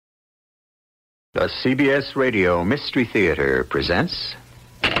The CBS Radio Mystery Theater presents...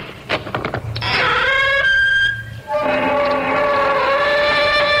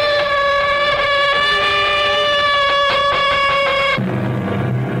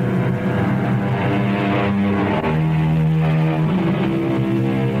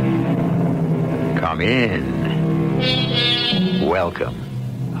 Come in. Welcome.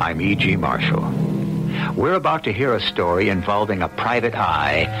 I'm E.G. Marshall. We're about to hear a story involving a private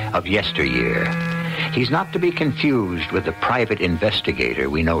eye of yesteryear. He's not to be confused with the private investigator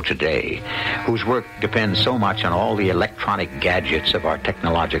we know today, whose work depends so much on all the electronic gadgets of our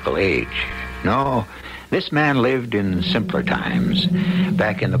technological age. No, this man lived in simpler times,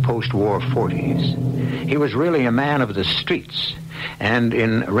 back in the post-war 40s. He was really a man of the streets, and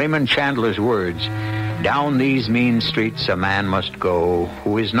in Raymond Chandler's words, down these mean streets a man must go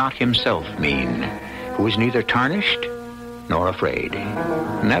who is not himself mean, who is neither tarnished nor afraid.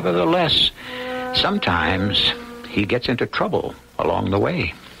 Nevertheless, sometimes he gets into trouble along the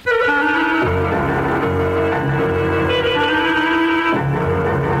way.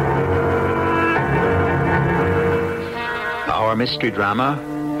 Our mystery drama,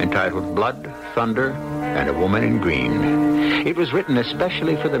 entitled Blood, Thunder, and a Woman in Green. It was written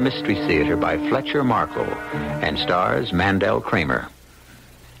especially for the Mystery Theater by Fletcher Markle and stars Mandel Kramer.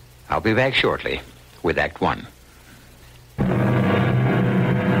 I'll be back shortly with Act One.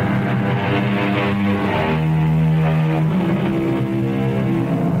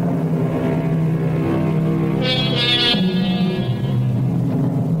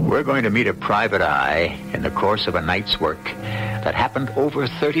 We're going to meet a private eye in the course of a night's work that happened over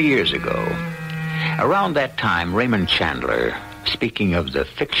 30 years ago. Around that time, Raymond Chandler, speaking of the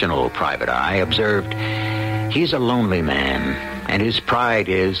fictional private eye, observed, "He's a lonely man, and his pride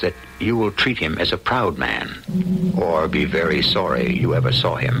is that you will treat him as a proud man, or be very sorry you ever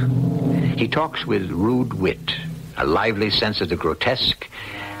saw him. He talks with rude wit, a lively sense of the grotesque,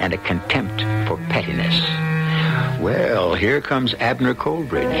 and a contempt for pettiness." Well, here comes Abner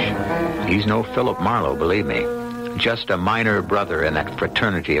Coleridge. He's no Philip Marlowe, believe me. Just a minor brother in that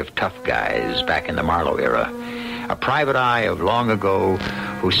fraternity of tough guys back in the Marlowe era. A private eye of long ago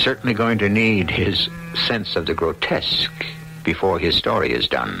who's certainly going to need his sense of the grotesque before his story is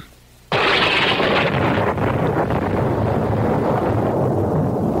done.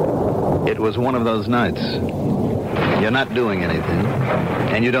 It was one of those nights. You're not doing anything,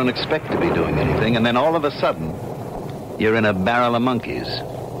 and you don't expect to be doing anything, and then all of a sudden, you're in a barrel of monkeys.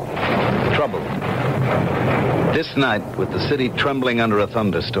 Trouble. This night, with the city trembling under a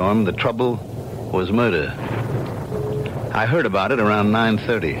thunderstorm, the trouble was murder. I heard about it around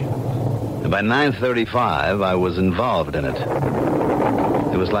 9:30. And by 9:35, I was involved in it.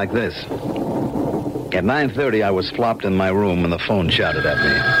 It was like this. At 9:30, I was flopped in my room, and the phone shouted at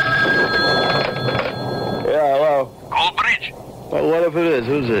me. Yeah, hello? Coleridge? Well, what if it is?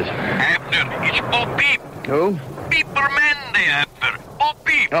 Who's this? Abner, it's Bo Peep. Who? Peepermende, Abner. Bo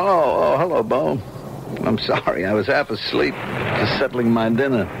Peep. Oh, hello, Bo. I'm sorry, I was half asleep, just settling my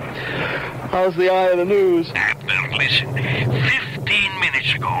dinner. How's the eye of the news? Abner, listen. 15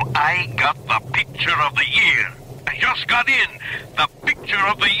 minutes ago, I got the picture of the year. I just got in. The picture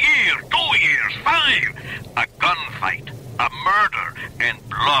of the year. 2 years. 5. A gunfight. A murder. And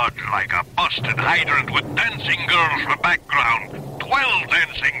blood like a busted hydrant with dancing girls for background. 12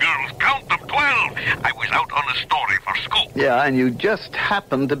 dancing girls. Count them, 12. I was out on a story for school. Yeah, and you just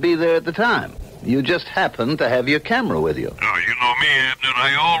happened to be there at the time. You just happened to have your camera with you. Oh, you know me, Abner.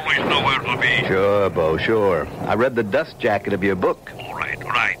 I always know where to be. Sure, Bo, sure. I read the dust jacket of your book. All right.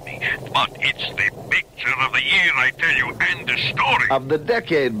 But it's the picture of the year, I tell you, and the story. Of the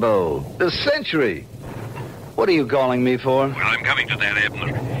decade, Bo. The century. What are you calling me for? Well, I'm coming to that,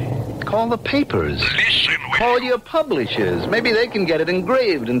 Abner. Call the papers. Listen, will Call you? your publishers. Maybe they can get it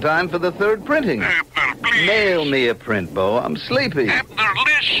engraved in time for the third printing. Abner, please. Mail me a print, Bo. I'm sleepy. Abner,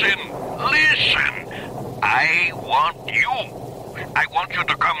 listen. I want you. I want you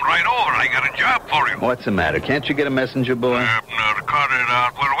to come right over. I got a job for you. What's the matter? Can't you get a messenger boy? Abner, cut it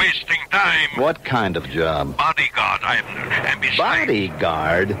out. We're wasting time. What kind of job? Bodyguard, Abner. And besides...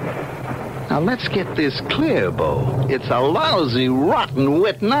 Bodyguard? Now, let's get this clear, Bo. It's a lousy, rotten,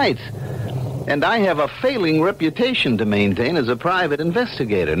 wet night. And I have a failing reputation to maintain as a private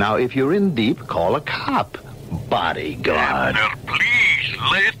investigator. Now, if you're in deep, call a cop. Bodyguard. Abner, please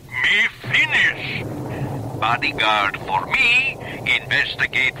let me finish. Bodyguard for me,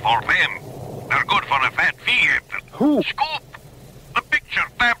 investigate for them. They're good for a fat fee, Abner. Who? Scoop. The picture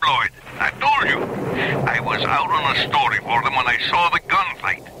tabloid. I told you. I was out on a story for them when I saw the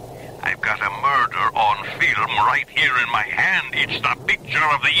gunfight. I've got a murder on film right here in my hand. It's the picture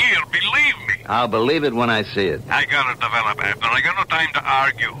of the year, believe me. I'll believe it when I see it. I gotta develop, Abner. I got no time to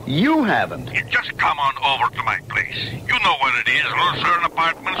argue. You haven't. You just come on over to my place. You know where it is, Lucerne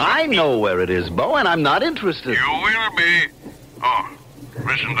Apartments. I know where it is, Bo, and I'm not interested. You will be. Oh,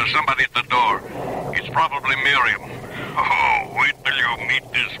 listen, there's somebody at the door. It's probably Miriam. Oh, wait till you meet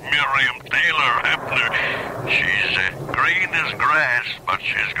this Miriam Taylor, Abner. She's green as grass, but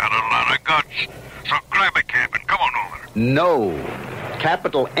she's got a lot of guts. So grab a cab and come on over. No.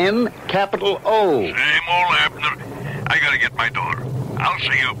 Capital N, capital O. Same old Abner. I gotta get my daughter. I'll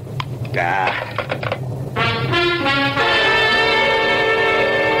see you.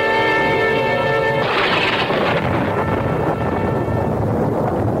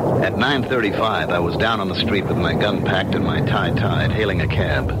 At 9:35, I was down on the street with my gun packed and my tie tied, hailing a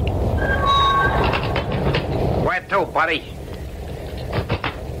cab. Where to, buddy?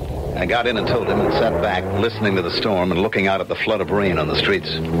 I got in and told him and sat back, listening to the storm and looking out at the flood of rain on the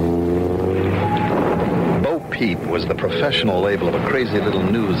streets. Bo Peep was the professional label of a crazy little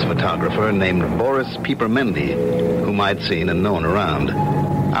news photographer named Boris Piepermendy, whom I'd seen and known around.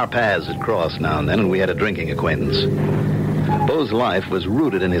 Our paths had crossed now and then, and we had a drinking acquaintance. Bo's life was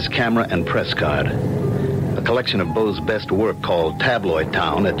rooted in his camera and press card. A collection of Bo's best work called Tabloid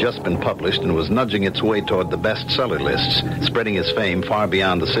Town had just been published and was nudging its way toward the bestseller lists, spreading his fame far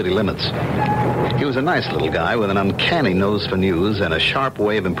beyond the city limits. He was a nice little guy with an uncanny nose for news and a sharp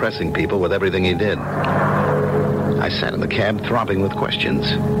way of impressing people with everything he did. I sat in the cab throbbing with questions.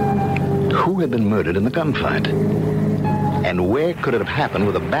 Who had been murdered in the gunfight? And where could it have happened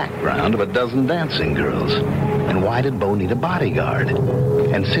with a background of a dozen dancing girls? And why did Bo need a bodyguard?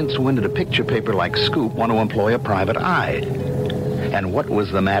 And since when did a picture paper like Scoop want to employ a private eye? And what was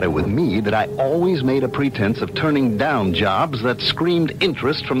the matter with me that I always made a pretense of turning down jobs that screamed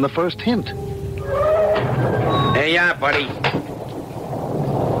interest from the first hint? There you are, buddy.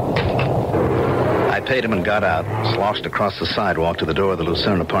 I paid him and got out, sloshed across the sidewalk to the door of the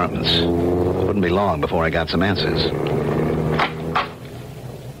Lucerne Apartments. Wouldn't be long before I got some answers.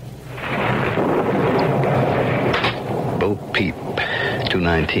 Bo Peep,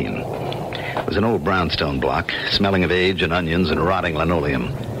 219. It was an old brownstone block, smelling of age and onions and rotting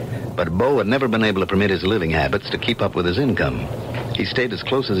linoleum. But Bo had never been able to permit his living habits to keep up with his income. He stayed as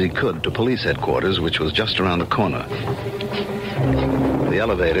close as he could to police headquarters, which was just around the corner. The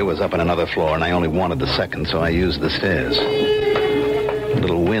elevator was up on another floor, and I only wanted the second, so I used the stairs.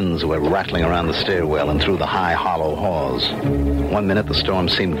 Little winds were rattling around the stairwell and through the high, hollow halls. One minute the storm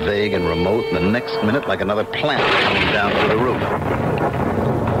seemed vague and remote, and the next minute like another planet coming down through the roof.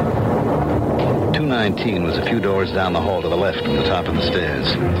 219 was a few doors down the hall to the left from the top of the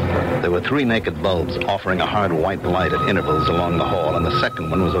stairs. There were 3 naked bulbs offering a hard white light at intervals along the hall, and the second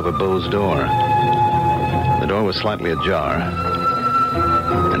one was over Bo's door. The door was slightly ajar,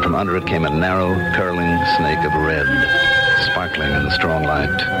 and from under it came a narrow, curling snake of red, sparkling in the strong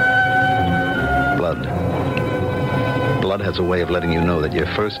light. Blood. Blood has a way of letting you know that your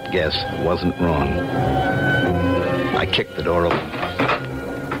first guess wasn't wrong. I kicked the door open.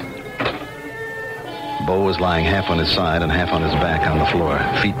 Bo was lying half on his side and half on his back on the floor,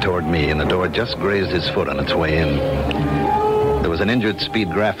 feet toward me, and the door just grazed his foot on its way in. There was an injured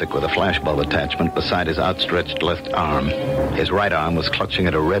speed graphic with a flashbulb attachment beside his outstretched left arm. His right arm was clutching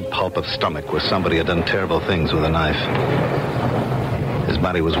at a red pulp of stomach where somebody had done terrible things with a knife. His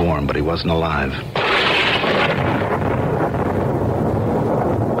body was warm, but he wasn't alive.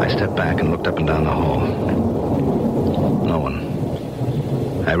 I stepped back and looked up and down the hall. No one.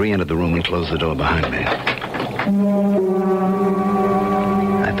 I re-entered the room and closed the door behind me.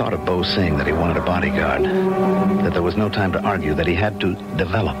 I thought of Bo saying that he wanted a bodyguard, that there was no time to argue, that he had to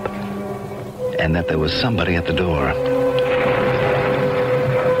develop, and that there was somebody at the door.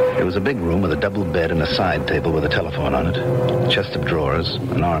 It was a big room with a double bed and a side table with a telephone on it, a chest of drawers,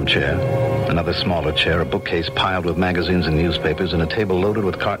 an armchair, another smaller chair, a bookcase piled with magazines and newspapers, and a table loaded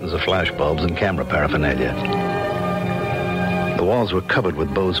with cartons of flashbulbs and camera paraphernalia. The walls were covered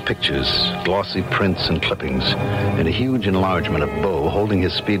with Bo's pictures, glossy prints and clippings, and a huge enlargement of Bo holding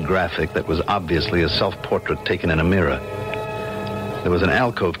his speed graphic that was obviously a self-portrait taken in a mirror. There was an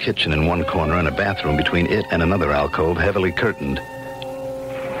alcove kitchen in one corner and a bathroom between it and another alcove heavily curtained.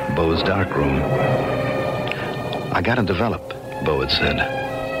 Bo's dark room. I gotta develop, Bo had said.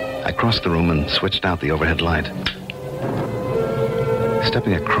 I crossed the room and switched out the overhead light.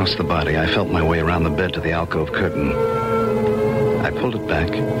 Stepping across the body, I felt my way around the bed to the alcove curtain. I pulled it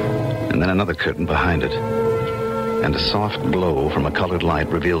back, and then another curtain behind it. And a soft glow from a colored light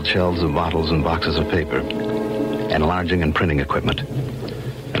revealed shelves of bottles and boxes of paper, enlarging and printing equipment,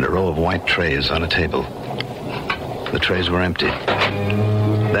 and a row of white trays on a table. The trays were empty.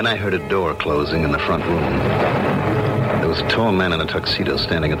 Then I heard a door closing in the front room. There was a tall man in a tuxedo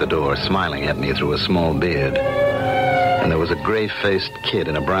standing at the door, smiling at me through a small beard. And there was a gray-faced kid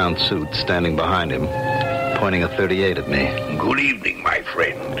in a brown suit standing behind him, pointing a .38 at me. Good evening, my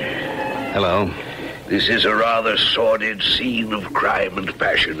friend. Hello. This is a rather sordid scene of crime and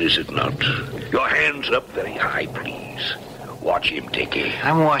passion, is it not? Your hands up very high, please. Watch him, Dickie.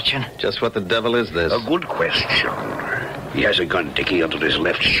 I'm watching. Just what the devil is this? A good question. He has a gun, Dickie, under his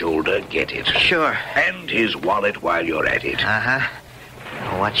left shoulder. Get it. Sure. And his wallet while you're at it.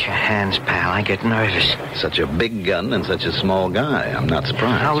 Uh-huh. Watch your hands, pal. I get nervous. Such a big gun and such a small guy. I'm not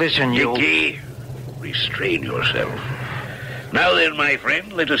surprised. Now, listen, you... Dickie, restrain yourself. Now then, my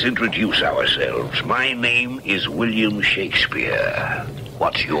friend, let us introduce ourselves. My name is William Shakespeare.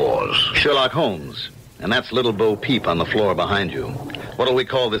 What's yours? Sherlock Holmes. And that's little Bo Peep on the floor behind you. What'll we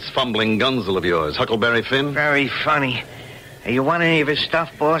call this fumbling gunzel of yours? Huckleberry Finn? Very funny. You want any of his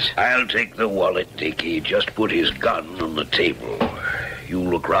stuff, boss? I'll take the wallet, Dickie. Just put his gun on the table. You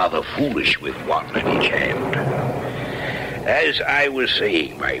look rather foolish with one in each hand. As I was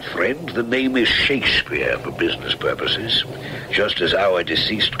saying, my friend, the name is Shakespeare for business purposes, just as our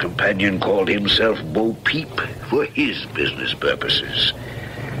deceased companion called himself Bo Peep for his business purposes.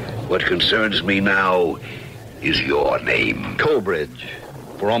 What concerns me now is your name. Coleridge.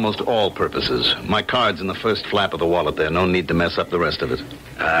 For almost all purposes. My card's in the first flap of the wallet there. No need to mess up the rest of it.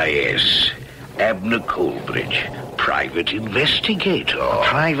 Ah, yes. Abner Coleridge, private investigator.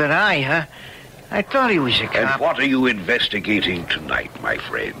 Private eye, huh? I thought he was a cop. And what are you investigating tonight, my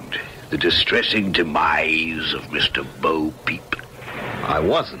friend? The distressing demise of Mr. Bo Peep. I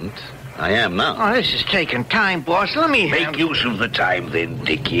wasn't. I am now. Oh, this is taking time, boss. Let me... Make use of the time, then,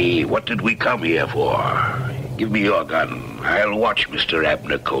 Dickie. What did we come here for? Give me your gun. I'll watch Mr.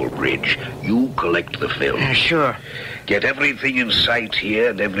 Abner Coleridge. You collect the film. Sure. Get everything in sight here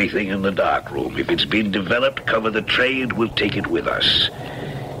and everything in the darkroom. If it's been developed, cover the tray and we'll take it with us.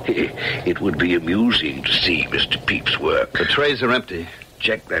 It would be amusing to see Mr. Peep's work. The trays are empty.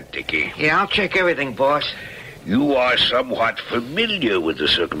 Check that, Dickie. Yeah, I'll check everything, boss. You are somewhat familiar with the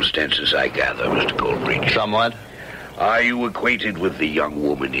circumstances, I gather, Mr. Coleridge. Somewhat. Are you acquainted with the young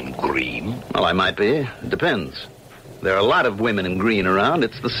woman in green? Well, I might be. It depends. There are a lot of women in green around.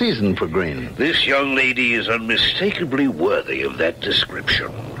 It's the season for green. This young lady is unmistakably worthy of that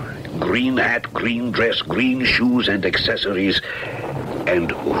description. Green hat, green dress, green shoes and accessories,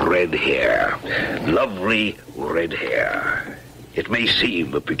 and red hair. Lovely red hair. It may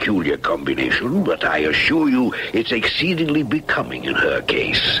seem a peculiar combination, but I assure you it's exceedingly becoming in her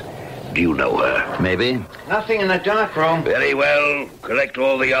case. Do you know her? Maybe. Nothing in the darkroom. Very well. Collect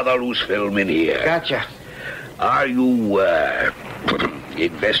all the other loose film in here. Gotcha. Are you,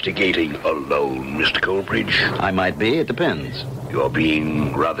 investigating alone, Mr. Coleridge? I might be. It depends. You're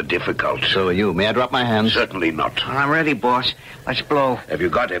being rather difficult. So are you. May I drop my hands? Certainly not. I'm ready, boss. Let's blow. Have you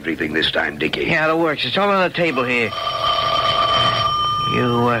got everything this time, Dickie? Yeah, that works. It's all on the table here.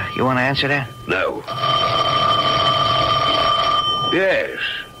 You want to answer that? No. Yes.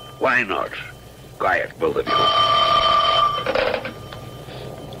 Why not? Quiet, both of you.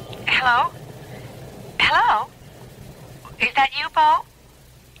 Hello? Hello? Is that you, Bo?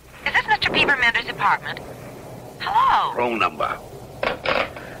 Is this Mr. Peeper Mender's apartment? Hello? Wrong number.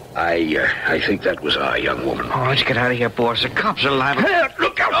 I think that was our young woman. Oh, let's get out of here, boss. The cops are liable.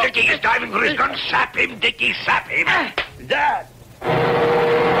 Look out, Dickie is diving for his gun. Sap him, Dickie, sap him. Dad!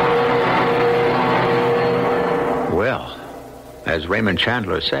 Well, as Raymond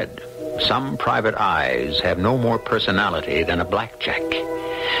Chandler said, some private eyes have no more personality than a blackjack.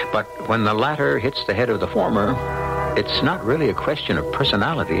 But when the latter hits the head of the former, it's not really a question of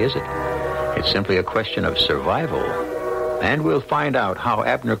personality, is it? It's simply a question of survival. And we'll find out how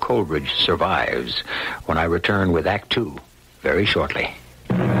Abner Coleridge survives when I return with Act 2 very shortly.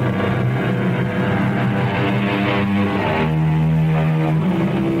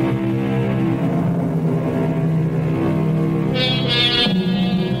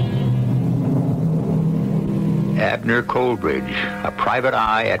 Abner Coleridge, a private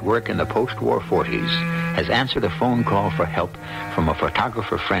eye at work in the post-war 40s, has answered a phone call for help from a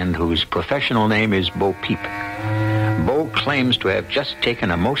photographer friend whose professional name is Bo Peep. Bo claims to have just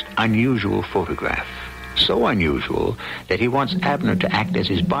taken a most unusual photograph. So unusual that he wants Abner to act as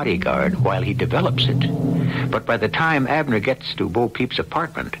his bodyguard while he develops it. But by the time Abner gets to Bo Peep's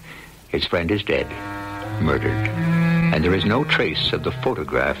apartment, his friend is dead, murdered. And there is no trace of the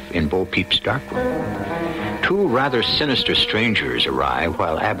photograph in Bo Peep's darkroom. Two rather sinister strangers arrive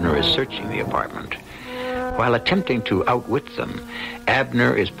while Abner is searching the apartment. While attempting to outwit them,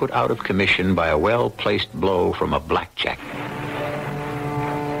 Abner is put out of commission by a well-placed blow from a blackjack.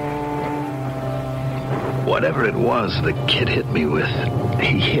 Whatever it was the kid hit me with,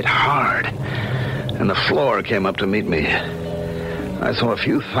 he hit hard. And the floor came up to meet me. I saw a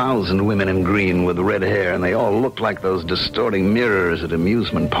few thousand women in green with red hair, and they all looked like those distorting mirrors at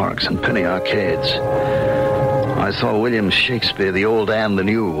amusement parks and penny arcades. I saw William Shakespeare, the old and the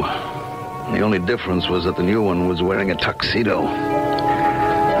new. The only difference was that the new one was wearing a tuxedo.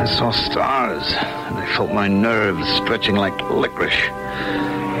 I saw stars, and I felt my nerves stretching like licorice.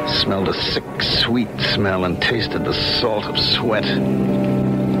 Smelled a sick, sweet smell and tasted the salt of sweat.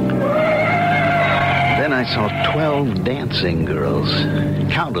 Then I saw 12 dancing girls.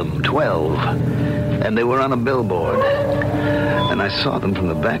 Count them, 12. And they were on a billboard. And I saw them from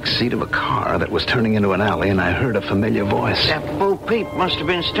the back seat of a car that was turning into an alley, and I heard a familiar voice. That Bo Peep must have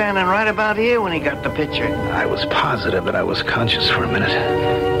been standing right about here when he got the picture. I was positive that I was conscious for a minute.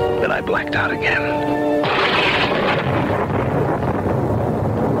 Then I blacked out again.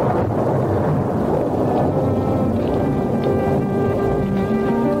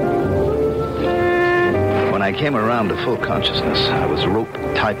 When I came around to full consciousness, I was roped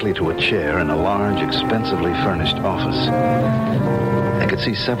tightly to a chair in a large, expensively furnished office. I could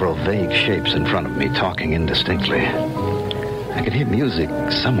see several vague shapes in front of me talking indistinctly. I could hear music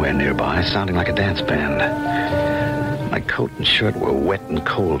somewhere nearby, sounding like a dance band. My coat and shirt were wet and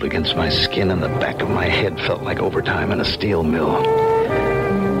cold against my skin, and the back of my head felt like overtime in a steel mill.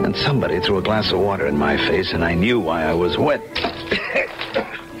 And somebody threw a glass of water in my face, and I knew why I was wet.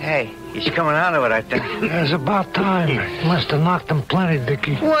 Hey, he's coming out of it, I think. It's about time. You must have knocked him plenty,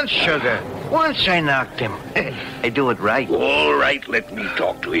 Dickie. Once, Sugar. Once I knocked him. I do it right. All right, let me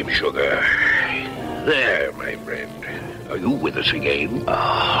talk to him, Sugar. There, my friend. Are you with us again?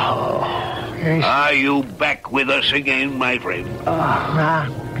 Yes. Are you back with us again, my friend? Nah,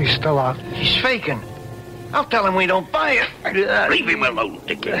 he's still out. He's faking. I'll tell him we don't buy it. Leave him alone,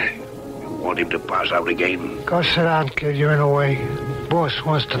 Dickie. You want him to pass out again? Go sit down, kid. You're in the way. Boss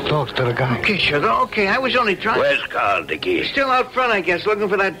wants to talk to the guy. Okay, Sugar, okay. I was only trying... Where's Carl, Dickie? Still out front, I guess, looking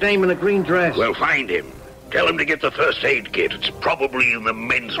for that dame in the green dress. Well, find him. Tell him to get the first aid kit. It's probably in the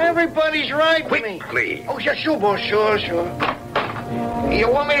men's room. Everybody's right with me. Quickly. Oh, yeah, sure, boss, sure. You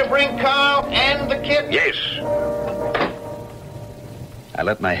want me to bring Carl and the kid? Yes. I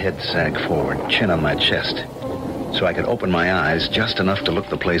let my head sag forward, chin on my chest, so I could open my eyes just enough to look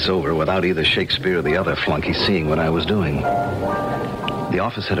the place over without either Shakespeare or the other flunky seeing what I was doing. The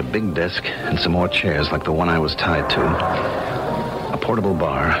office had a big desk and some more chairs like the one I was tied to. A portable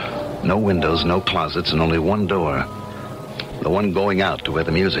bar, no windows, no closets, and only one door. The one going out to where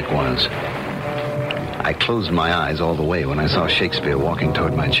the music was. I closed my eyes all the way when I saw Shakespeare walking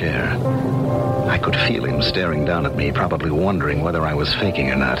toward my chair. I could feel him staring down at me, probably wondering whether I was faking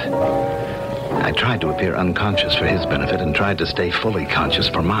or not. I tried to appear unconscious for his benefit and tried to stay fully conscious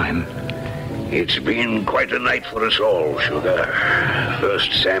for mine. It's been quite a night for us all, Sugar.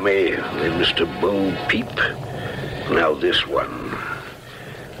 First Sammy, then Mr. Bo Peep. Now this one.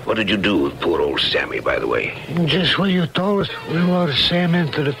 What did you do with poor old Sammy, by the way? Just what you told us. We loaded Sam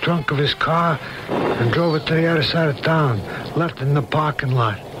into the trunk of his car and drove it to the other side of town. Left it in the parking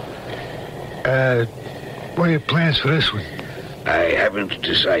lot. What are your plans for this one? I haven't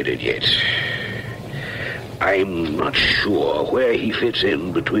decided yet. I'm not sure where he fits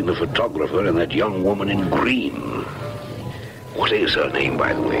in between the photographer and that young woman in green. What is her name,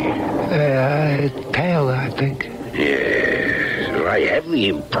 by the way? Taylor, I think. Yes, I have the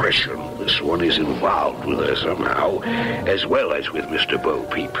impression this one is involved with her somehow, as well as with Mr. Bo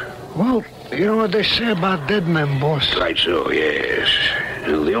Peep. Well, you know what they say about dead men, boss. Right so, yes.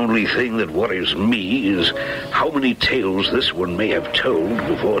 The only thing that worries me is how many tales this one may have told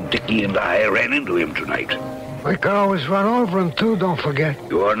before Dickie and I ran into him tonight. We could always run over him, too, don't forget.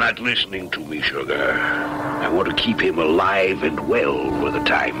 You are not listening to me, Sugar. I want to keep him alive and well for the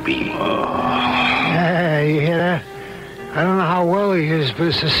time being. You hear that? I don't know how well he is, but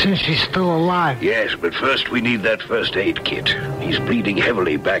it's a cinch he's still alive. Yes, but first we need that first aid kit. He's bleeding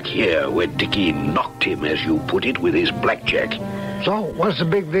heavily back here where Dickie knocked him, as you put it, with his blackjack. So, what's the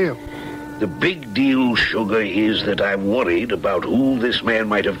big deal? The big deal, Sugar, is that I'm worried about who this man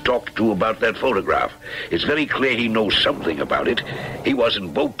might have talked to about that photograph. It's very clear he knows something about it. He was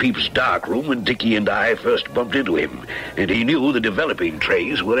in Bo Peep's dark room when Dickie and I first bumped into him, and he knew the developing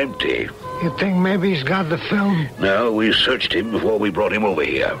trays were empty. You think maybe he's got the film? No, we searched him before we brought him over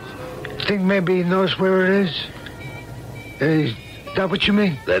here. Think maybe he knows where it is? Is that what you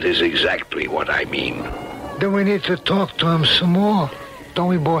mean? That is exactly what I mean. Then we need to talk to him some more, don't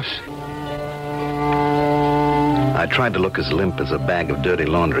we, boss? I tried to look as limp as a bag of dirty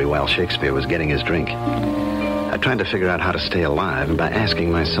laundry while Shakespeare was getting his drink. I tried to figure out how to stay alive by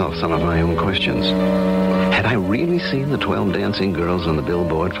asking myself some of my own questions. Had I really seen the 12 dancing girls on the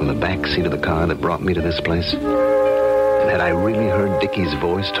billboard from the back seat of the car that brought me to this place? And had I really heard Dickie's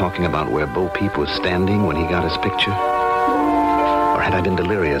voice talking about where Bo Peep was standing when he got his picture? Or had I been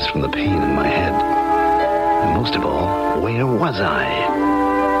delirious from the pain in my head? And most of all, where was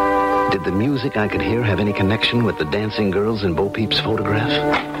I? Did the music I could hear have any connection with the dancing girls in Bo Peep's photograph?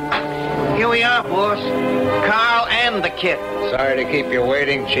 Here we are, boss. Carl and the kid. Sorry to keep you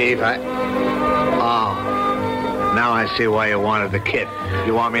waiting, Chief. Now I see why you wanted the kit.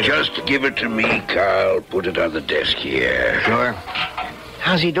 You want me to... Just give it to me, Carl. Put it on the desk here. Sure.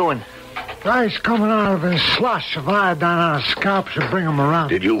 How's he doing? Guy's coming out of his slush of iodine on his scalp should bring him around.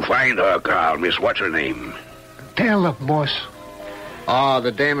 Did you find her, Carl? Miss what's her name? Tail up, boss. Oh,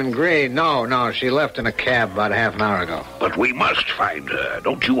 the dame in green. No. She left in a cab about half an hour ago. But we must find her.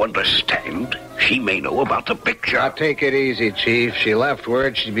 Don't you understand? She may know about the picture. Now, take it easy, Chief. She left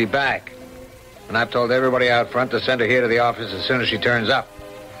word she'd be back. And I've told everybody out front to send her here to the office as soon as she turns up.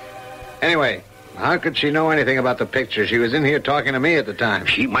 Anyway, how could she know anything about the picture? She was in here talking to me at the time.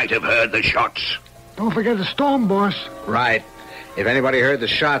 She might have heard the shots. Don't forget the storm, boss. Right. If anybody heard the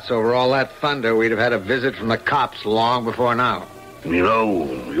shots over all that thunder, we'd have had a visit from the cops long before now. You know,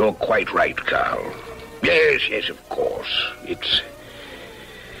 you're quite right, Carl. Yes, of course.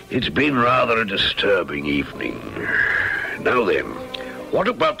 It's been rather a disturbing evening. Now then, what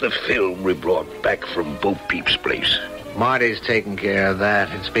about the film we brought back from Bo Peep's place? Marty's taking care of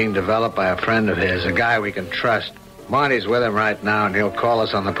that. It's being developed by a friend of his, a guy we can trust. Marty's with him right now, and he'll call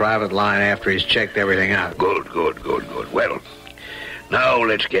us on the private line after he's checked everything out. Good. Well, now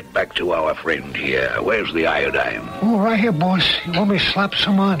let's get back to our friend here. Where's the iodine? Oh, right here, boss. You want me to slap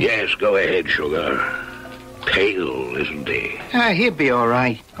some on? Yes, go ahead, Sugar. Pale, isn't he? He'll be all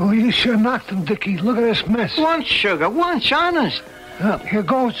right. Oh, you sure knocked him, Dickie. Look at this mess. Once, Sugar, once, honest. Here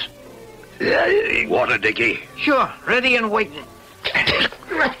goes. Water, Dickie. Sure, ready and waiting. Hey,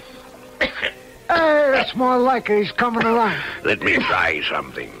 that's more like it. He's coming around. Let me try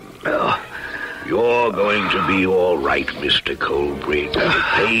something. You're going to be all right, Mr. Colbridge. The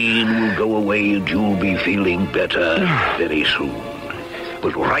pain will go away and you'll be feeling better very soon.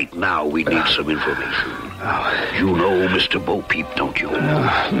 But right now we need some information. You know Mr. Bo Peep, don't you?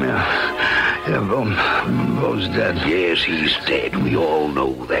 Bo's dead. Yes, he's dead. We all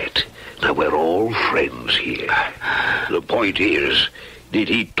know that. Now, we're all friends here. The point is, did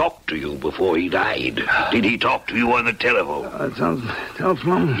he talk to you before he died? Did he talk to you on the telephone?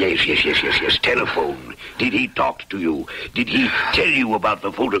 Telephone? Yes, telephone. Did he talk to you? Did he tell you about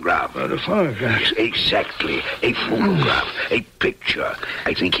the photograph? The photograph? Yes, exactly. A photograph. A picture.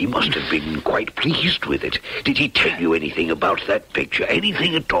 I think he must have been quite pleased with it. Did he tell you anything about that picture?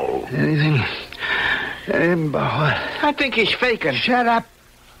 Anything at all? Anything about what? I think he's faking. Shut up.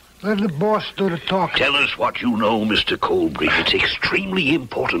 Let the boss do the talking. Tell us what you know, Mr. Colbridge. It's extremely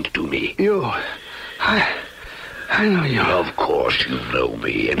important to me. I know you. Of course you know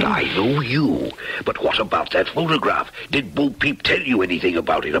me, and I know you. But what about that photograph? Did Bo Peep tell you anything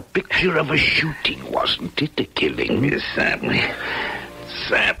about it? A picture of a shooting, wasn't it? A killing? You Sammy.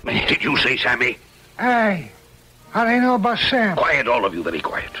 Did you say Sammy? Hey, how do you know about Sam? Quiet, all of you, very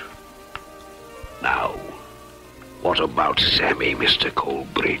quiet. Now, what about Sammy, Mr.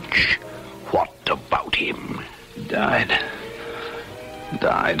 Colbridge? What about him? Died.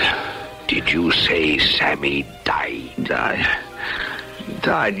 Did you say Sammy died?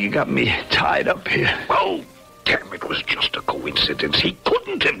 Died. You got me tied up here. Oh, damn, it was just a coincidence. He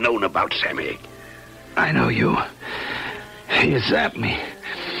couldn't have known about Sammy. I know you. You zapped me.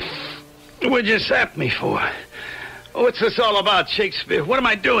 What'd you zap me for? What's this all about, Shakespeare? What am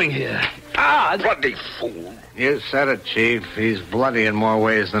I doing here? Bloody fool. You said it, Chief. He's bloody in more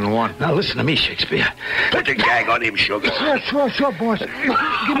ways than one. Now listen to me, Shakespeare. Put the gag on him, Sugar. Sure, boss.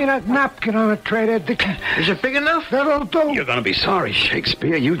 Give me that napkin on the tray there, Dickie. Is it big enough? That'll do. You're going to be sorry,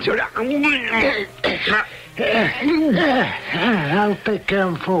 Shakespeare. I'll take care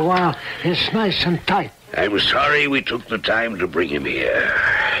of him for a while. It's nice and tight. I'm sorry we took the time to bring him here.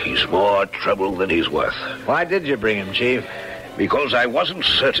 He's more trouble than he's worth. Why did you bring him, Chief? Because I wasn't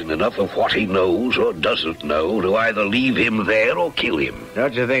certain enough of what he knows or doesn't know to either leave him there or kill him.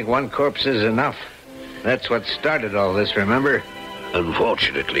 Don't you think one corpse is enough? That's what started all this, remember?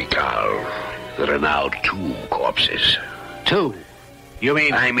 Unfortunately, Carl, there are now 2 corpses. 2? You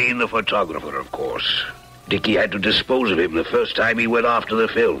mean... I mean the photographer, of course. Dickie had to dispose of him the first time he went off to the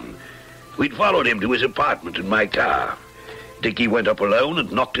film. We'd followed him to his apartment in my car. Dickie went up alone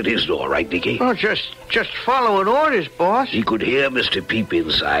and knocked at his door, right, Dickie? Oh, just following orders, boss. He could hear Mr. Peep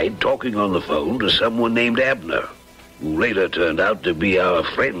inside talking on the phone to someone named Abner, who later turned out to be our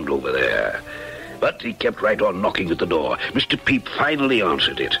friend over there. But he kept right on knocking at the door. Mr. Peep finally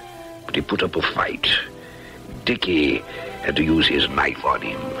answered it, but he put up a fight. Dickie had to use his knife on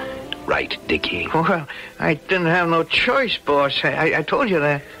him. Right, Dickie? Well, I didn't have no choice, boss. I told you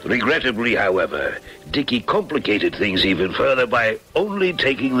that. Regrettably, however, Dickie complicated things even further by only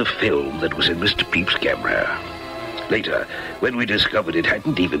taking the film that was in Mr. Peep's camera. Later, when we discovered it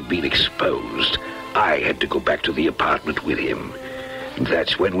hadn't even been exposed, I had to go back to the apartment with him.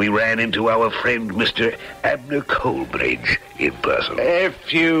 That's when we ran into our friend, Mr. Abner Colebridge, in person.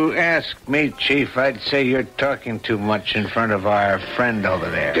 If you ask me, Chief, I'd say you're talking too much in front of our friend over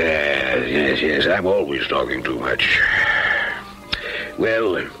there. Yes, I'm always talking too much.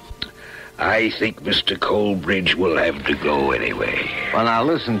 Well, I think Mr. Colebridge will have to go anyway. Well, now,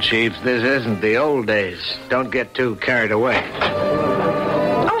 listen, Chief, this isn't the old days. Don't get too carried away.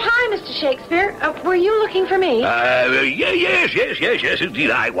 Shakespeare, were you looking for me? Yes, indeed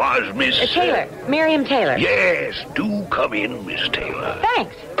I was, Miss... Taylor, Miriam Taylor. Yes, do come in, Miss Taylor.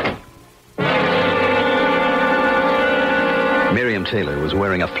 Thanks. Miriam Taylor was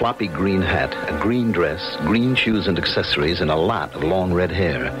wearing a floppy green hat, a green dress, green shoes and accessories, and a lot of long red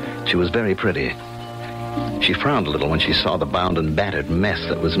hair. She was very pretty. She frowned a little when she saw the bound and battered mess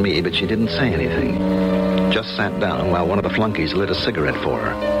that was me, but she didn't say anything. Just sat down while one of the flunkies lit a cigarette for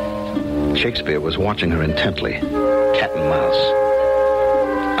her. Shakespeare was watching her intently, cat and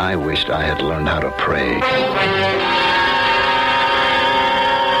mouse. I wished I had learned how to pray.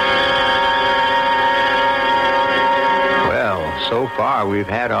 Well, so far we've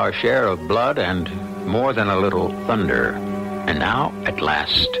had our share of blood and more than a little thunder. And now, at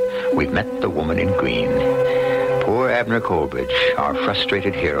last, we've met the woman in green. Poor Abner Colebridge, our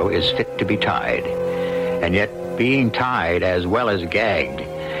frustrated hero, is fit to be tied. And yet, being tied as well as gagged,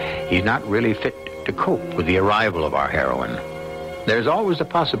 he's not really fit to cope with the arrival of our heroine. There's always the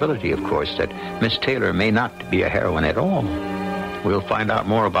possibility, of course, that Miss Taylor may not be a heroine at all. We'll find out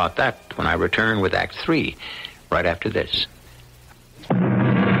more about that when I return with Act 3, right after this.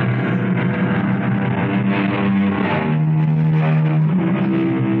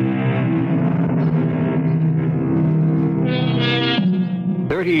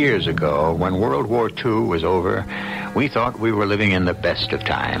 Years ago, when World War II was over, we thought we were living in the best of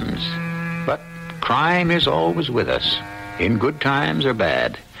times. But crime is always with us, in good times or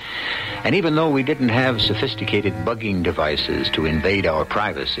bad. And even though we didn't have sophisticated bugging devices to invade our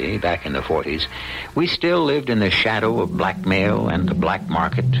privacy back in the 40s, we still lived in the shadow of blackmail and the black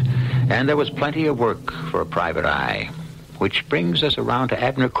market, and there was plenty of work for a private eye. Which brings us around to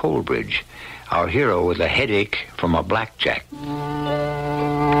Abner Colebridge, our hero with a headache from a blackjack.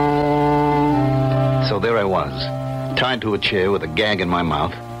 So there I was, tied to a chair with a gag in my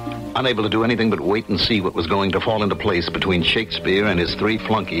mouth, unable to do anything but wait and see what was going to fall into place between Shakespeare and his three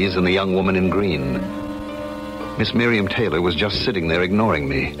flunkies and the young woman in green. Miss Miriam Taylor was just sitting there ignoring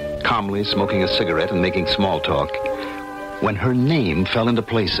me, calmly smoking a cigarette and making small talk, when her name fell into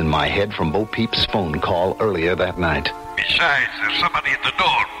place in my head from Bo Peep's phone call earlier that night. Besides, there's somebody at the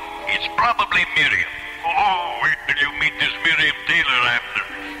door. It's probably Miriam. Oh, wait till you meet this Miriam Taylor, Abner.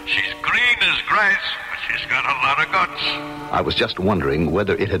 She's green as grass, but she's got a lot of guts. I was just wondering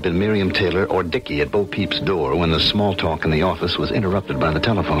whether it had been Miriam Taylor or Dickie at Bo Peep's door when the small talk in the office was interrupted by the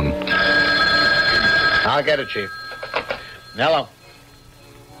telephone. I'll get it, Chief. Hello.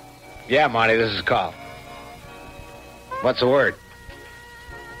 Yeah, Marty, this is Carl. What's the word?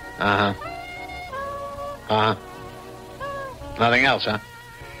 Nothing else, huh?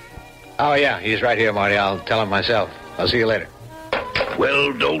 Oh, yeah, he's right here, Marty. I'll tell him myself. I'll see you later.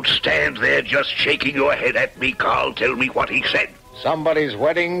 Well, don't stand there just shaking your head at me, Carl. Tell me what he said. Somebody's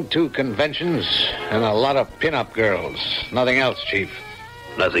wedding, 2 conventions, and a lot of pin-up girls. Nothing else, Chief.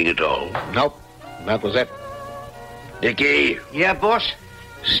 Nothing at all? Nope. That was it. Dickie? Yeah, boss?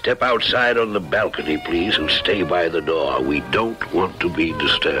 Step outside on the balcony, please, and stay by the door. We don't want to be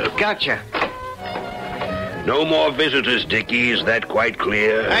disturbed. Gotcha. No more visitors, Dickie. Is that quite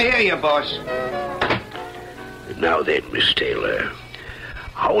clear? I hear you, boss. Now then, Miss Taylor,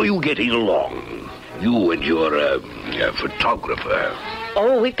 how are you getting along? You and your photographer.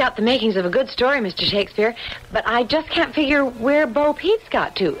 Oh, we've got the makings of a good story, Mr. Shakespeare, but I just can't figure where Bo Peep's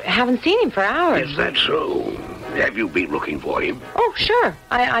got to. Haven't seen him for hours. Is that so? Have you been looking for him? Oh, sure.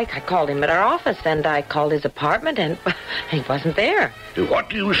 I called him at our office, and I called his apartment, and he wasn't there. What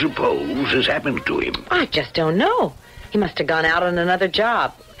do you suppose has happened to him? I just don't know. He must have gone out on another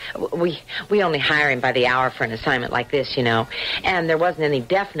job. We only hire him by the hour for an assignment like this, you know. And there wasn't any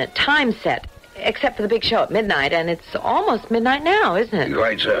definite time set, except for the big show at midnight, and it's almost midnight now, isn't it?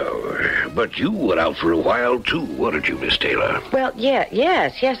 Quite so. But you were out for a while, too, weren't you, Miss Taylor? Well,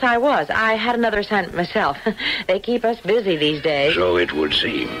 yes, I was. I had another assignment myself. They keep us busy these days. So it would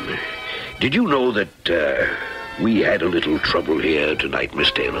seem. Did you know that we had a little trouble here tonight,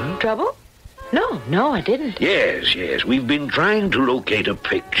 Miss Taylor? Trouble? No, I didn't. Yes. We've been trying to locate a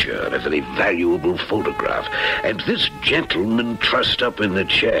picture, a very valuable photograph. And this gentleman trussed up in the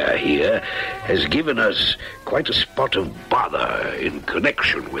chair here has given us quite a spot of bother in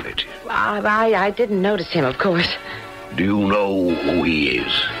connection with it. I didn't notice him, of course. Do you know who he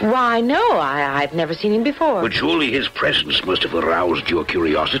is? Why, no, I've never seen him before. But surely his presence must have aroused your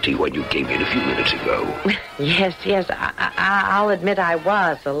curiosity when you came in a few minutes ago. Yes, I'll admit I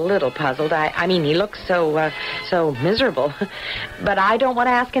was a little puzzled. I mean, he looks so miserable. But I don't want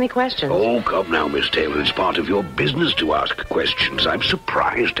to ask any questions. Oh, come now, Miss Taylor. It's part of your business to ask questions. I'm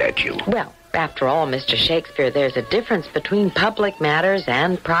surprised at you. Well, after all, Mr. Shakespeare, there's a difference between public matters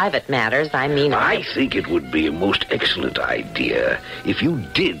and private matters. I think it would be a most excellent idea if you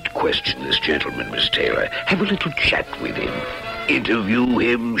did question this gentleman, Miss Taylor. Have a little chat with him. Interview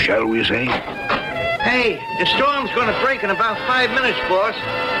him, shall we say? Hey, the storm's going to break in about 5 minutes, boss.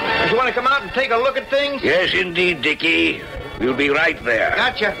 You want to come out and take a look at things? Yes, indeed, Dickie. We'll be right there.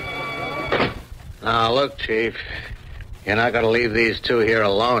 Gotcha. Now, look, Chief. You're not going to leave these two here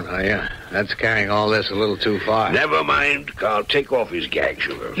alone, are you? That's carrying all this a little too far. Never mind, Carl. Take off his gag,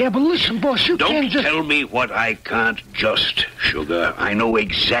 Sugar. Yeah, but listen, boss, you Don't can't just... tell me what I can't just, Sugar. I know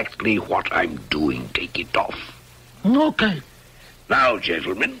exactly what I'm doing. Take it off. Okay. Now,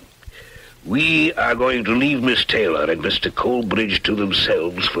 gentlemen, we are going to leave Miss Taylor and Mr. Colbridge to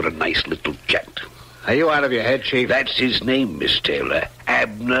themselves for a nice little chat. Are you out of your head, Chief? That's his name, Miss Taylor.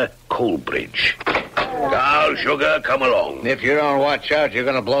 Abner Colbridge. Carl, Sugar, come along. If you don't watch out, you're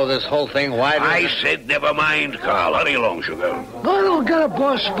going to blow this whole thing wide open. I said never mind, Carl. Hurry along, Sugar. I don't get it,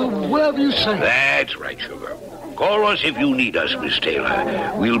 boss, but whatever you say. That's right, Sugar. Call us if you need us, Miss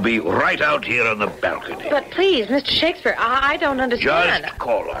Taylor. We'll be right out here on the balcony. But please, Mr. Shakespeare, I don't understand. Just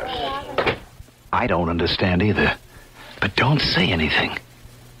call us. I don't understand either. But don't say anything.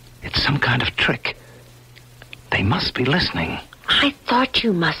 It's some kind of trick. They must be listening. I thought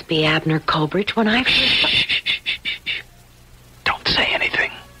you must be Abner Colbridge when I... Shh. Don't say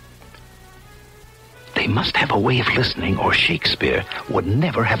anything. They must have a way of listening, or Shakespeare would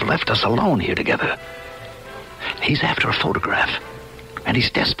never have left us alone here together. He's after a photograph, and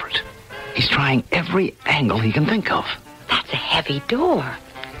he's desperate. He's trying every angle he can think of. That's a heavy door.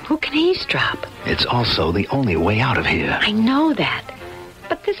 Who can eavesdrop? It's also the only way out of here. I know that.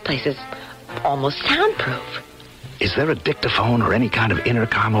 But this place is almost soundproof. Is there a dictaphone or any kind of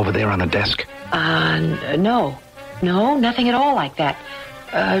intercom over there on the desk? No. No, nothing at all like that.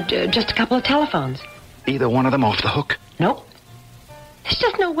 Just a couple of telephones. Either one of them off the hook? Nope. There's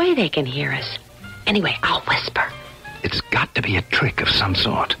just no way they can hear us. Anyway, I'll whisper. It's got to be a trick of some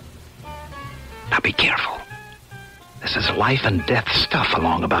sort. Now be careful. This is life and death stuff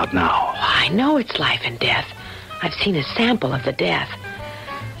along about now. Oh, I know it's life and death. I've seen a sample of the death.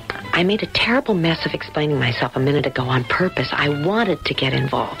 I made a terrible mess of explaining myself a minute ago on purpose. I wanted to get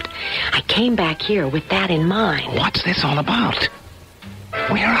involved. I came back here with that in mind. What's this all about?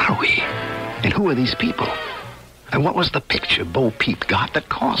 Where are we? And who are these people? And what was the picture Bo Peep got that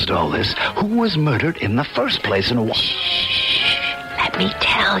caused all this? Who was murdered in the first place and what? Shh. Let me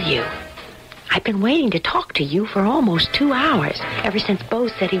tell you. I've been waiting to talk to you for almost 2 hours, ever since Bo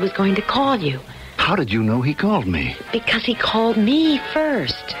said he was going to call you. How did you know he called me? Because he called me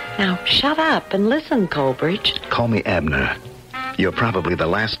first. Now, shut up and listen, Colbridge. Call me Abner. You're probably the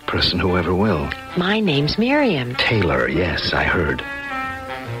last person who ever will. My name's Miriam. Taylor, yes, I heard.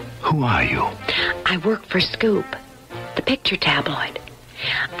 Who are you? I work for Scoop, the picture tabloid.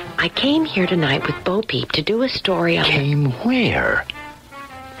 I came here tonight with Bo Peep to do a story on... Came where?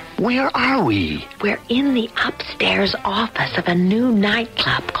 Where are we? We're in the upstairs office of a new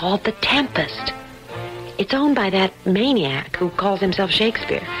nightclub called The Tempest. It's owned by that maniac who calls himself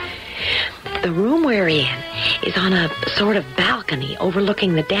Shakespeare. The room we're in is on a sort of balcony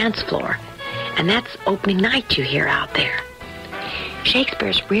overlooking the dance floor. And that's opening night you hear out there.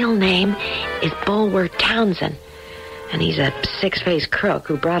 Shakespeare's real name is Bulwer Townsend. And he's a six-faced crook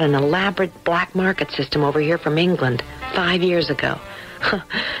who brought an elaborate black market system over here from England 5 years ago.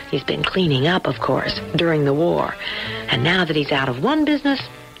 He's been cleaning up, of course, during the war. And now that he's out of one business,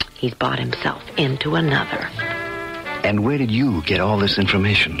 he's bought himself into another. And where did you get all this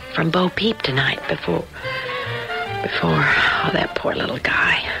information? From Bo Peep tonight before. Oh, that poor little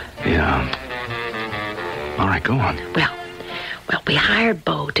guy. Yeah. All right, go on. Well, we hired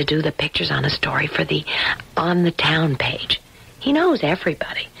Bo to do the pictures on a story for the On the Town page. He knows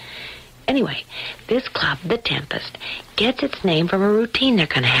everybody. Anyway, this club, the Tempest, gets its name from a routine they're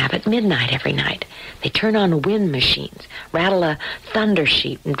going to have at midnight every night. They turn on wind machines, rattle a thunder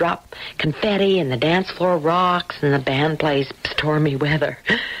sheet, and drop confetti, and the dance floor rocks, and the band plays Stormy Weather.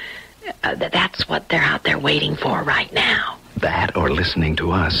 That's what they're out there waiting for right now. That or listening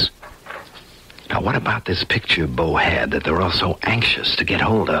to us. Now, what about this picture Bo had that they're all so anxious to get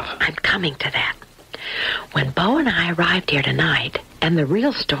hold of? I'm coming to that. When Bo and I arrived here tonight, and the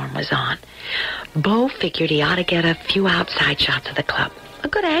real storm was on, Bo figured he ought to get a few outside shots of the club. A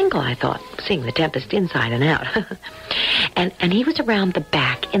good angle, I thought, seeing the Tempest inside and out. and he was around the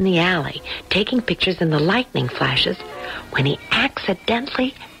back in the alley, taking pictures in the lightning flashes, when he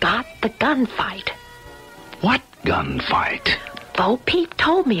accidentally got the gunfight. What gunfight? Bo Peep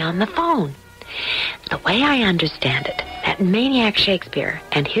told me on the phone. The way I understand it, that maniac Shakespeare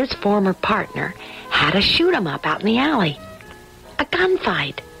and his former partner had a shoot-'em-up out in the alley. A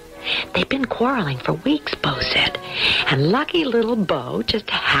gunfight. They've been quarreling for weeks, Bo said. And lucky little Bo just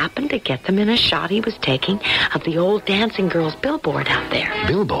happened to get them in a shot he was taking of the old Dancing Girls billboard out there.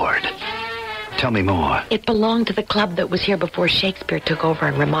 Billboard? Tell me more. It belonged to the club that was here before Shakespeare took over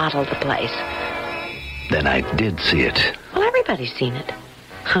and remodeled the place. Then I did see it. Well, everybody's seen it.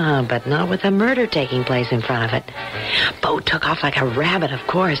 But not with a murder taking place in front of it. Bo took off like a rabbit, of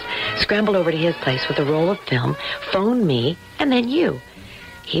course, scrambled over to his place with a roll of film, phoned me, and then you.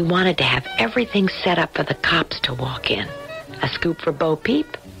 He wanted to have everything set up for the cops to walk in. A scoop for Bo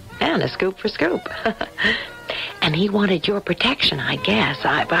Peep, and a scoop for Scoop. And he wanted your protection, I guess.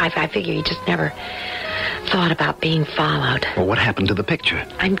 I figure he just never thought about being followed. Well, what happened to the picture?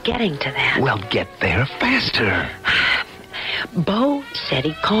 I'm getting to that. Well, get there faster. Bo said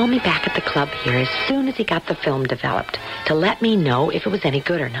he'd call me back at the club here as soon as he got the film developed to let me know if it was any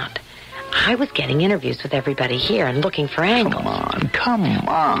good or not. I was getting interviews with everybody here and looking for angles. Come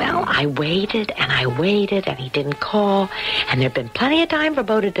on. Well, I waited, and he didn't call. And there'd been plenty of time for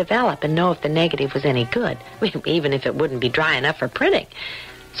Bo to develop and know if the negative was any good, even if it wouldn't be dry enough for printing.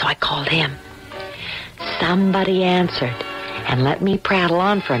 So I called him. Somebody answered and let me prattle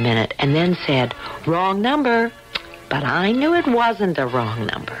on for a minute and then said, "Wrong number." But I knew it wasn't a wrong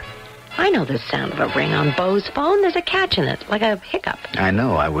number. I know the sound of a ring on Bo's phone. There's a catch in it, like a hiccup. I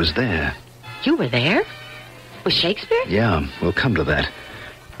know, I was there. You were there? With Shakespeare? Yeah, we'll come to that.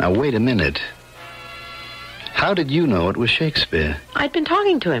 Now, wait a minute. How did you know it was Shakespeare? I'd been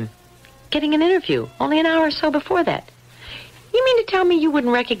talking to him, getting an interview, only an hour or so before that. You mean to tell me you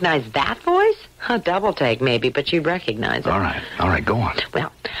wouldn't recognize that voice? A double take, maybe, but you'd recognize it. All right, go on.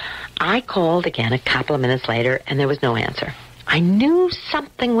 Well, I called again a couple of minutes later, and there was no answer. I knew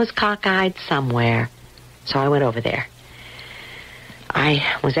something was cockeyed somewhere, so I went over there. I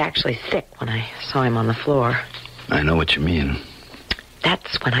was actually sick when I saw him on the floor. I know what you mean.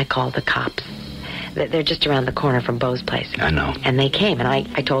 That's when I called the cops. They're just around the corner from Bo's place. I know. And they came, and I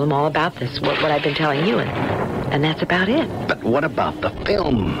told them all about this, what I've been telling you, and that's about it. But what about the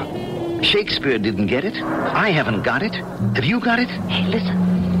film? Shakespeare didn't get it. I haven't got it. Have you got it? Hey, listen.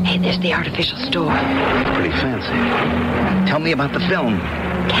 Hey, there's the artificial store. Pretty fancy. Tell me about the film.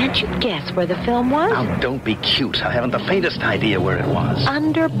 Can't you guess where the film was? Now, don't be cute. I haven't the faintest idea where it was.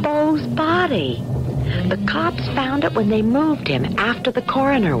 Under Bo's body. The cops found it when they moved him after the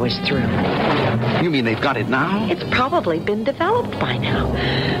coroner was through. You mean they've got it now? It's probably been developed by now.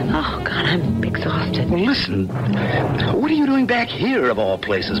 Oh, God, I'm exhausted. Well, listen. What are you doing back here, of all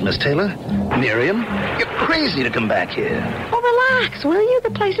places, Miss Taylor? Miriam, you're crazy to come back here. Oh, relax, will you?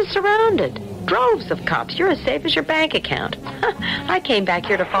 The place is surrounded. Droves of cops. You're as safe as your bank account. I came back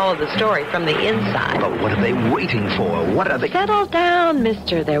here to follow the story from the inside. But what are they waiting for? What are they... Settle down,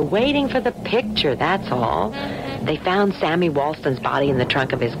 mister. They're waiting for the picture, that's all. They found Sammy Walston's body in the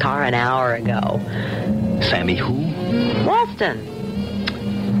trunk of his car an hour ago. Sammy who? Walston.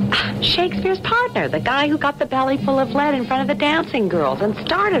 Shakespeare's partner, the guy who got the belly full of lead in front of the dancing girls and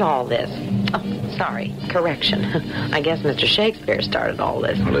started all this. Oh, sorry. Correction. I guess Mr. Shakespeare started all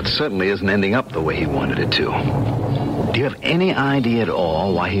this. Well, it certainly isn't ending up the way he wanted it to. Do you have any idea at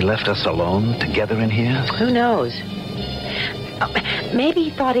all why he left us alone together in here? Who knows? Maybe he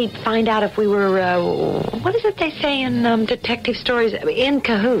thought he'd find out if we were, what is it they say in detective stories? In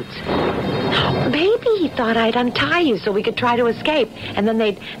cahoots. Maybe he thought I'd untie you so we could try to escape, and then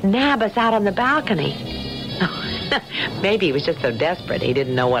they'd nab us out on the balcony. Maybe he was just so desperate he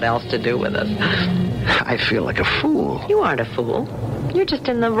didn't know what else to do with us. I feel like a fool. You aren't a fool. You're just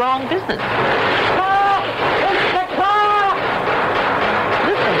in the wrong business.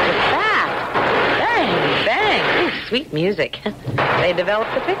 sweet music. They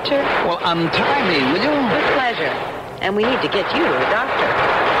developed the picture. Well, untie me, will you? With pleasure. And we need to get you to a doctor.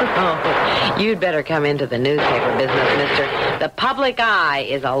 Oh, you'd better come into the newspaper business, mister. The public eye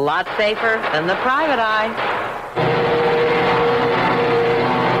is a lot safer than the private eye.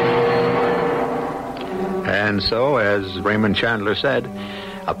 And so, as Raymond Chandler said,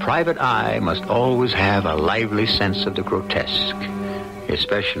 a private eye must always have a lively sense of the grotesque,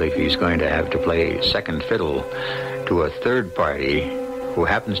 especially if he's going to have to play second fiddle to a third party who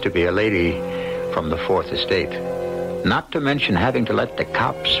happens to be a lady from the Fourth Estate. Not to mention having to let the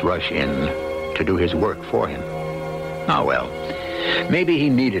cops rush in to do his work for him. Oh, well, maybe he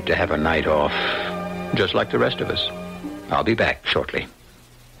needed to have a night off, just like the rest of us. I'll be back shortly.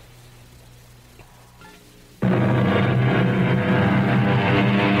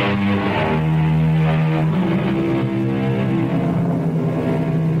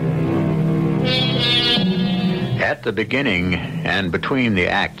 At the beginning and between the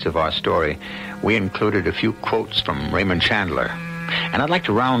acts of our story, we included a few quotes from Raymond Chandler. And I'd like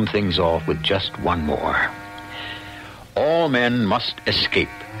to round things off with just one more. All men must escape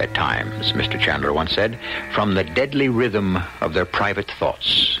at times, Mr. Chandler once said, from the deadly rhythm of their private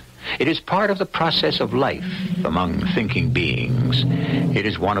thoughts. It is part of the process of life among thinking beings. It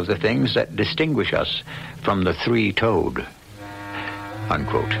is one of the things that distinguish us from the three-toed.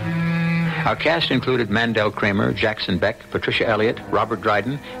 Unquote. Our cast included Mandel Kramer, Jackson Beck, Patricia Elliott, Robert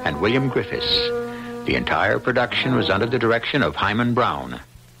Dryden, and William Griffiths. The entire production was under the direction of Hyman Brown.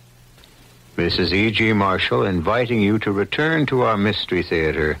 This is E.G. Marshall inviting you to return to our Mystery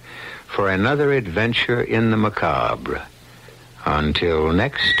Theater for another adventure in the macabre. Until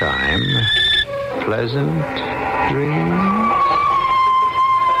next time, pleasant dreams.